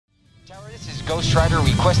This is Ghost Rider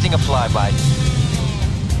requesting a flyby.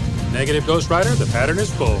 Negative, Ghost Rider. The pattern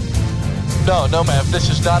is full. No, ma'am. This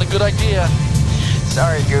is not a good idea.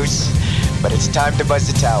 Sorry, Goose, but it's time to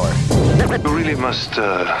buzz the tower. You really must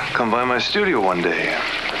come by my studio one day.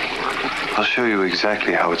 I'll show you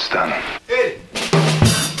exactly how it's done. Hey.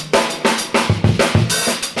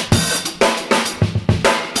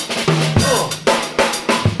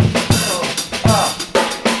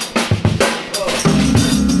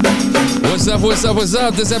 What's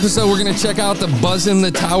up? This episode, we're going to check out the Buzzin'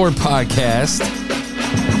 the Tower podcast.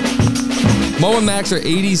 Mo and Max are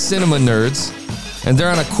 80s cinema nerds, and they're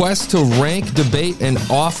on a quest to rank, debate, and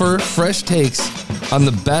offer fresh takes on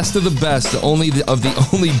the best of the best, the only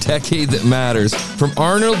decade that matters. From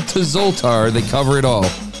Arnold to Zoltar, they cover it all.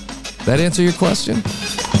 That answer your question?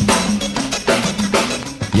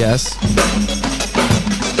 Yes.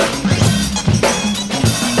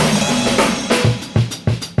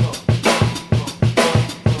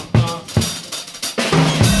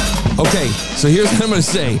 Okay, so here's what I'm going to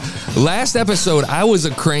say. Last episode, I was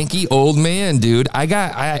a cranky old man, dude.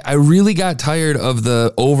 I really got tired of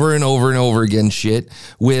the over and over and over again shit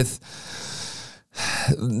with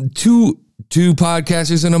two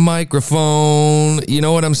podcasters and a microphone. You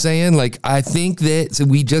know what I'm saying? Like, I think that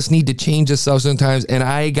we just need to change this up sometimes. And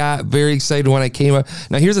I got very excited when I came up.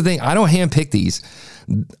 Now, here's the thing. I don't handpick these.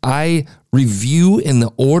 I review in the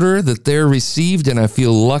order that they're received, and I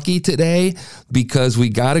feel lucky today because we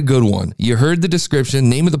got a good one. You heard the description,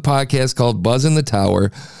 name of the podcast called Buzzin' the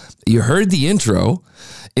Tower. You heard the intro,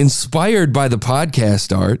 inspired by the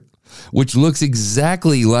podcast art, which looks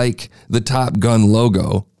exactly like the Top Gun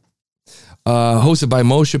logo. Hosted by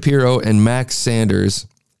Mo Shapiro and Max Sanders.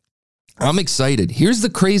 I'm excited. Here's the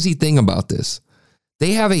crazy thing about this.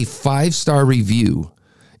 They have a 5-star review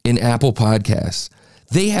in Apple Podcasts.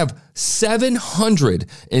 They have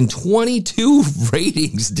 722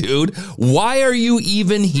 ratings, dude. Why are you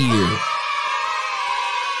even here?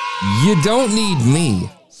 You don't need me.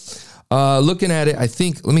 Looking at it, I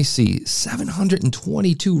think, let me see,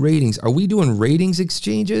 722 ratings. Are we doing ratings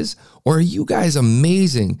exchanges, or are you guys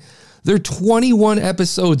amazing? They're 21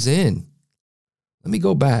 episodes in. Let me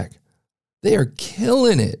go back. They are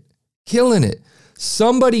killing it.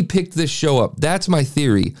 Somebody picked this show up. That's my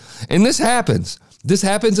theory. And this happens. This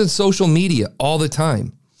happens in social media all the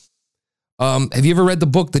time. Have you ever read the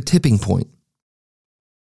book, The Tipping Point?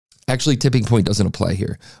 Actually, Tipping Point doesn't apply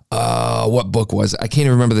here. What book was it? I can't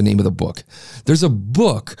even remember the name of the book. There's a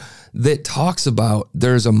book that talks about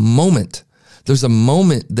there's a moment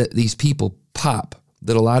that these people pop,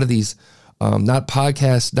 that a lot of these, not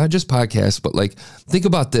just podcasts, but like, think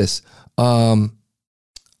about this.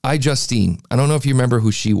 Justine, I don't know if you remember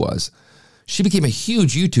who she was. She became a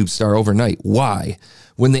huge YouTube star overnight. Why?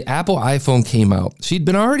 When the Apple iPhone came out, she'd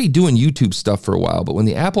been already doing YouTube stuff for a while, but when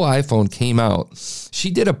the Apple iPhone came out, she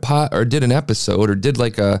did an episode or did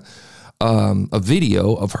like a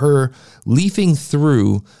video of her leafing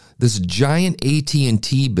through this giant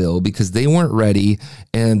AT&T bill because they weren't ready,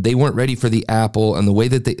 and they weren't ready for the Apple and the way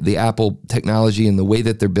that the Apple technology and the way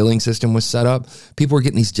that their billing system was set up. People were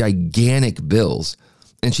getting these gigantic bills.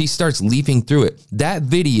 And she starts leafing through it. That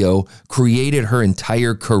video created her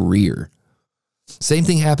entire career. Same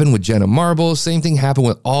thing happened with Jenna Marbles. Same thing happened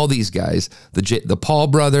with all these guys, the Paul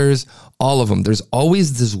brothers, all of them. There's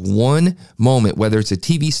always this one moment, whether it's a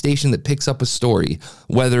TV station that picks up a story,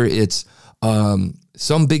 whether it's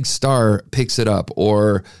some big star picks it up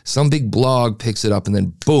or some big blog picks it up, and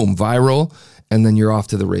then boom, viral, and then you're off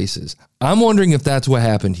to the races. I'm wondering if that's what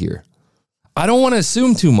happened here. I don't want to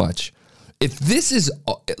assume too much. If this is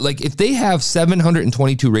like, if they have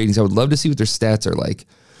 722 ratings, I would love to see what their stats are like,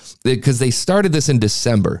 because they started this in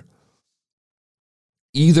December.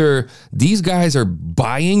 Either these guys are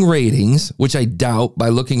buying ratings, which I doubt by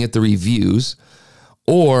looking at the reviews,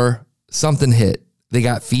 or something hit. They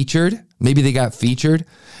got featured. Maybe they got featured.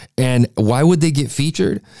 And why would they get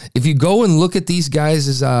featured? If you go and look at these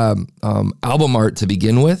guys' album art to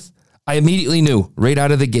begin with, I immediately knew right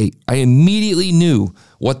out of the gate. I immediately knew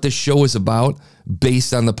what this show is about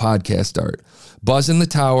based on the podcast art. Buzzin' the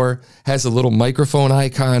Tower has a little microphone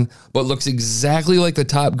icon, but looks exactly like the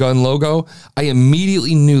Top Gun logo. I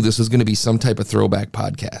immediately knew this was going to be some type of throwback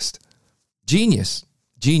podcast. Genius.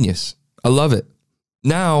 I love it.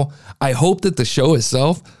 Now, I hope that the show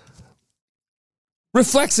itself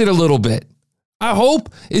reflects it a little bit. I hope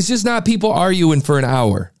it's just not people arguing for an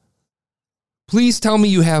hour. Please tell me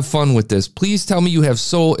you have fun with this. Please tell me you have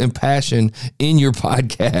soul and passion in your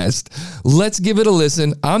podcast. Let's give it a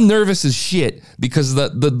listen. I'm nervous as shit because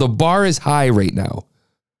the bar is high right now.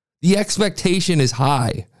 The expectation is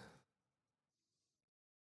high.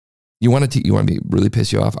 You want me to really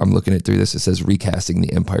piss you off? I'm looking at through this. It says recasting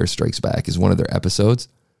The Empire Strikes Back is one of their episodes.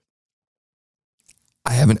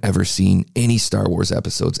 I haven't ever seen any Star Wars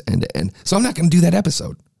episodes end to end, so I'm not going to do that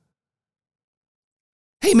episode.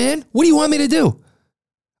 Hey man, what do you want me to do?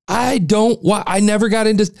 I never got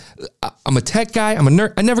into, I'm a tech guy. I'm a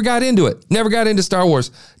nerd. I never got into it. Never got into Star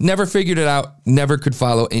Wars. Never figured it out. Never could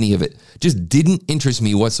follow any of it. Just didn't interest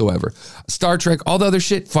me whatsoever. Star Trek, all the other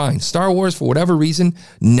shit, fine. Star Wars, for whatever reason,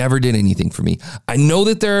 never did anything for me. I know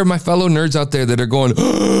that there are my fellow nerds out there that are going,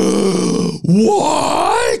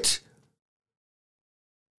 what?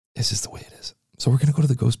 This is the way it is. So we're going to go to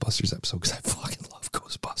the Ghostbusters episode because I fucking love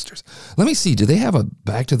Ghostbusters. Let me see. Do they have a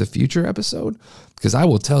Back to the Future episode? Because I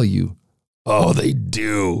will tell you, oh, they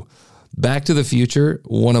do. Back to the Future,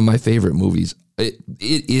 one of my favorite movies. It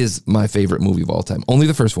is my favorite movie of all time. Only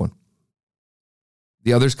the first one.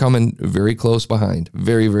 The others coming very close behind.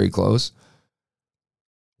 Very, very close.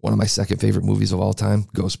 One of my second favorite movies of all time,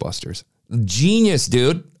 Ghostbusters. Genius,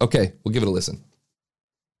 dude. Okay, we'll give it a listen.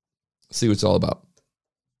 See what it's all about.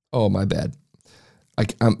 Oh, my bad.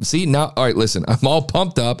 See, now, all right, listen, I'm all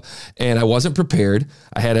pumped up and I wasn't prepared.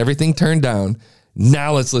 I had everything turned down.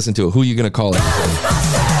 Now let's listen to it. Who are you going to call it?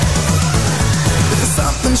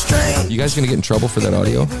 You guys going to get in trouble for that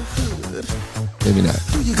audio? Maybe not.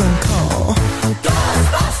 Who you going to call?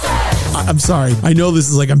 I'm sorry. I know this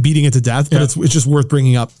is like I'm beating it to death, but it's just worth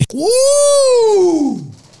bringing up.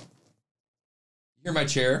 Woo! Hear my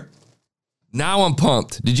chair? Now I'm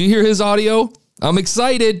pumped. Did you hear his audio? I'm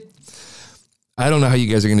excited. I don't know how you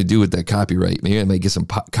guys are going to do with that copyright. Maybe I might get some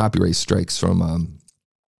copyright strikes from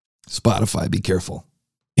Spotify. Be careful.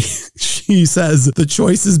 She says, the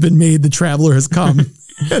choice has been made. The traveler has come.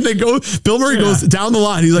 And they go, Bill Murray goes down the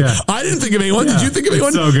line. He's like, I didn't think of anyone. Did you think of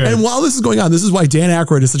anyone? So good. And while this is going on, this is why Dan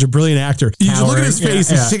Aykroyd is such a brilliant actor. You just look at his face.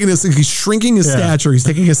 He's taking this, he's shrinking his stature. He's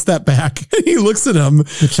taking a step back. And he looks at him.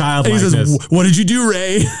 The child. And he says, what did you do,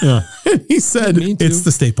 Ray? Yeah. And he said, it's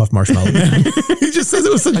the Stay Puft Marshmallow Man. He just says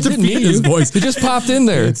it with such defeat in his voice. It just popped in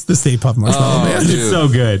there. It's the Stay Puft Marshmallow Man. Dude. It's so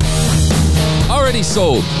good. Already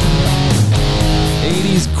sold.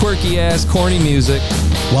 80s quirky ass corny music.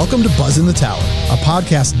 Welcome to Buzz in the Tower, a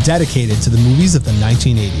podcast dedicated to the movies of the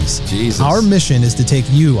 1980s. Jesus. Our mission is to take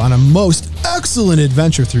you on a most excellent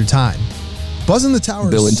adventure through time. Buzz in the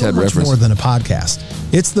Tower is so much more than a podcast.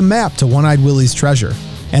 It's the map to One-Eyed Willie's treasure.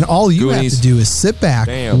 And all you have to do is sit back,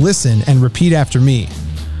 listen, and repeat after me.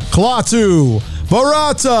 Klaatu,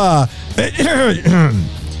 Barata.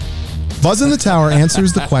 Buzz in the Tower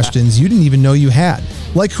answers the questions you didn't even know you had.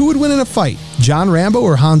 Like, who would win in a fight, John Rambo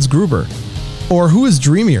or Hans Gruber? Or who is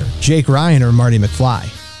dreamier, Jake Ryan or Marty McFly?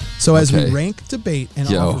 So as we rank, debate,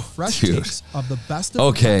 and offer fresh takes of the best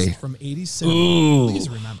of the best from 80s cinema, please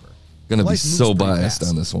remember. Gonna be so biased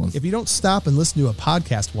on this one. If you don't stop and listen to a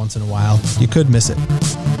podcast once in a while, you could miss it.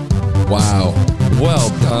 Wow. Well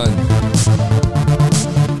done.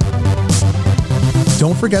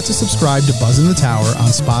 Don't forget to subscribe to Buzz in the Tower on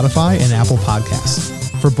Spotify and Apple Podcasts.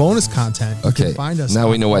 For bonus content, you can find us now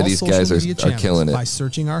we know why these guys are killing it by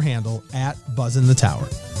searching our handle at Buzz in the Tower.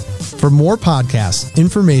 For more podcasts,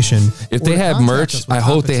 information, if they have merch, I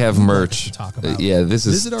hope they have merch. Yeah, this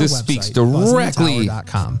speaks directly.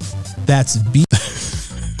 That's B.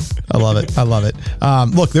 I love it. I love it.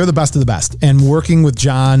 Look, they're the best of the best. And working with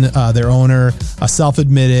John, their owner, a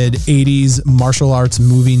self-admitted 80s martial arts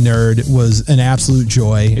movie nerd, was an absolute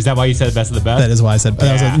joy. Is that why you said best of the best? That is why I said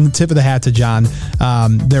that was a tip of the hat to John.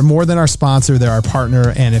 They're more than our sponsor. They're our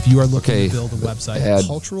partner. And if you are looking to build a website, a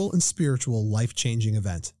cultural and spiritual life-changing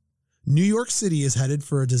event, New York City is headed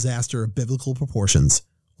for a disaster of biblical proportions.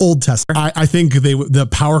 Old Testament. I think the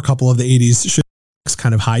power couple of the 80s should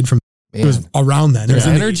kind of hide from. Man. It was around then. Their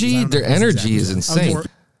energy is insane. All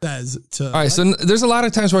right, so there's a lot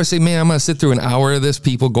of times where I say, man, I'm going to sit through an hour of this,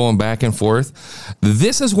 people going back and forth.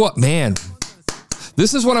 This is what I'm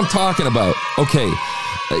talking about. Okay,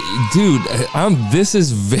 dude, this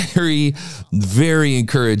is very, very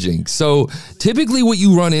encouraging. So typically what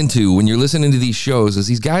you run into when you're listening to these shows is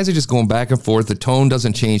these guys are just going back and forth. The tone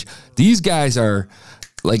doesn't change. These guys are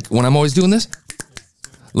like, when I'm always doing this,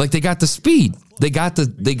 like they got the speed. They've got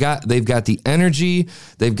the energy.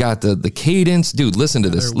 They've got the cadence. Dude, listen to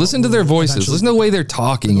this. Listen to their voices. Listen to the way they're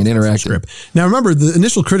talking and interacting. Now, remember, the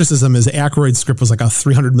initial criticism is Aykroyd's script was like a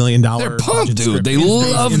 $300 million. They're pumped, dude. They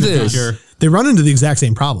love this. They run into the exact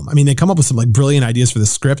same problem. I mean, they come up with some like brilliant ideas for the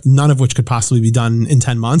script, none of which could possibly be done in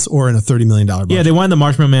 10 months or in a $30 million budget. Yeah, they wanted the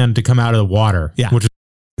Marshmallow Man to come out of the water. Yeah. Which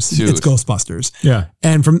it's Ghostbusters. Yeah.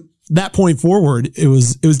 And from that point forward, it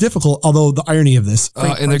was difficult. Although the irony of this,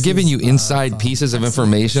 and they're giving you inside pieces of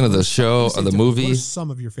information of the show, of the movie. What are some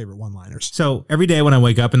of your favorite one-liners? So every day when I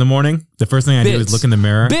wake up in the morning, the first thing I do is look in the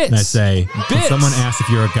mirror and I say, when someone asks if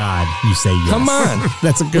you're a god, you say yes. Come on.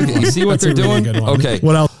 That's a good one. You see what they're doing? Really okay.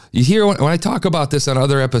 What else? You hear when I talk about this on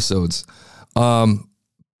other episodes,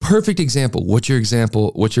 perfect example. What's your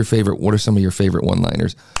example? What's your favorite? What are some of your favorite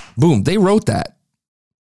one-liners? Boom. They wrote that.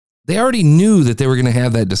 They already knew that they were going to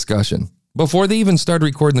have that discussion before they even started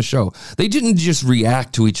recording the show. They didn't just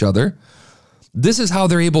react to each other. This is how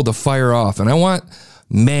they're able to fire off. And I want,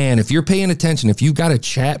 man, if you're paying attention, if you've got a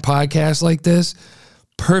chat podcast like this,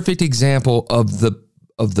 perfect example of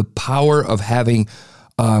the power of having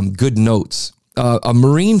good notes. A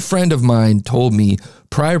Marine friend of mine told me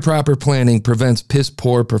prior proper planning prevents piss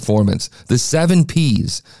poor performance. The 7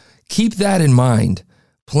 P's. Keep that in mind.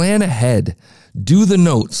 Plan ahead. Do the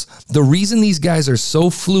notes. The reason these guys are so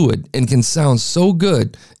fluid and can sound so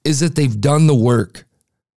good is that they've done the work.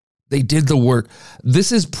 They did the work.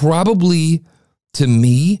 This is probably, to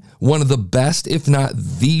me, one of the best, if not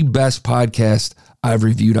the best podcast I've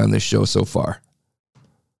reviewed on this show so far.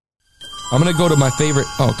 I'm going to go to my favorite.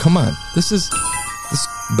 Oh, come on. This is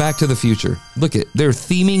Back to the Future. Look at, they're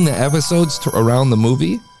theming the episodes around the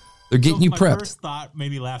movie. They're getting you prepped. My first thought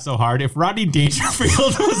made me laugh so hard. If Rodney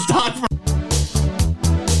Dangerfield was Don from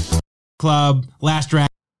Club, Last Dragon.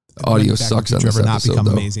 Audio sucks on this episode, not become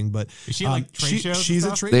though. Amazing, but is she like trade shows? She's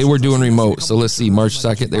a trade. They were doing remote, so let's see. March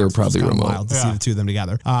 2nd, they were probably remote. Wild to see the two of them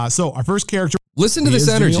together. So our first character. Listen to this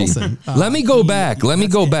energy. Let me go back. Let me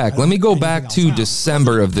go back. Let me go back to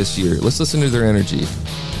December of this year. Let's listen to their energy.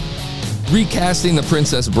 Recasting the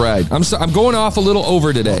Princess Bride. I'm going off a little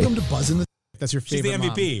over today. Welcome to Buzz in the. That's your favorite. She's the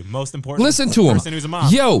MVP. Most important. Listen to him. Person who's a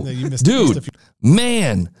mom. Yo, dude,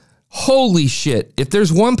 man. Holy shit. If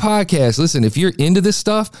there's one podcast, listen, if you're into this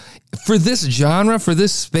stuff, for this genre, for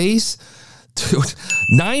this space, dude,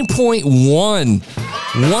 9.1.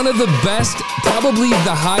 One of the best, probably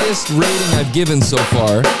the highest rating I've given so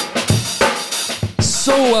far.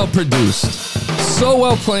 So well produced, so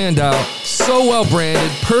well planned out, so well branded,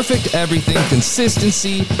 perfect everything,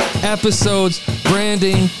 consistency, episodes,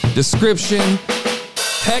 branding, description,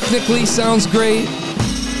 technically sounds great.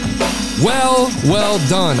 Well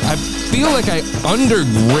done. I feel like I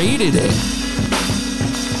undergraded it.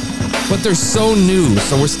 But they're so new,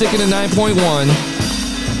 so we're sticking to 9.1.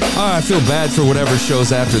 Oh, I feel bad for whatever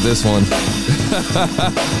shows after this one.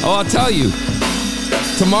 Oh, I'll tell you.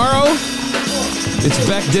 Tomorrow, it's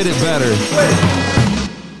Beck Did It Better.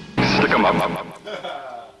 Stick 'em up.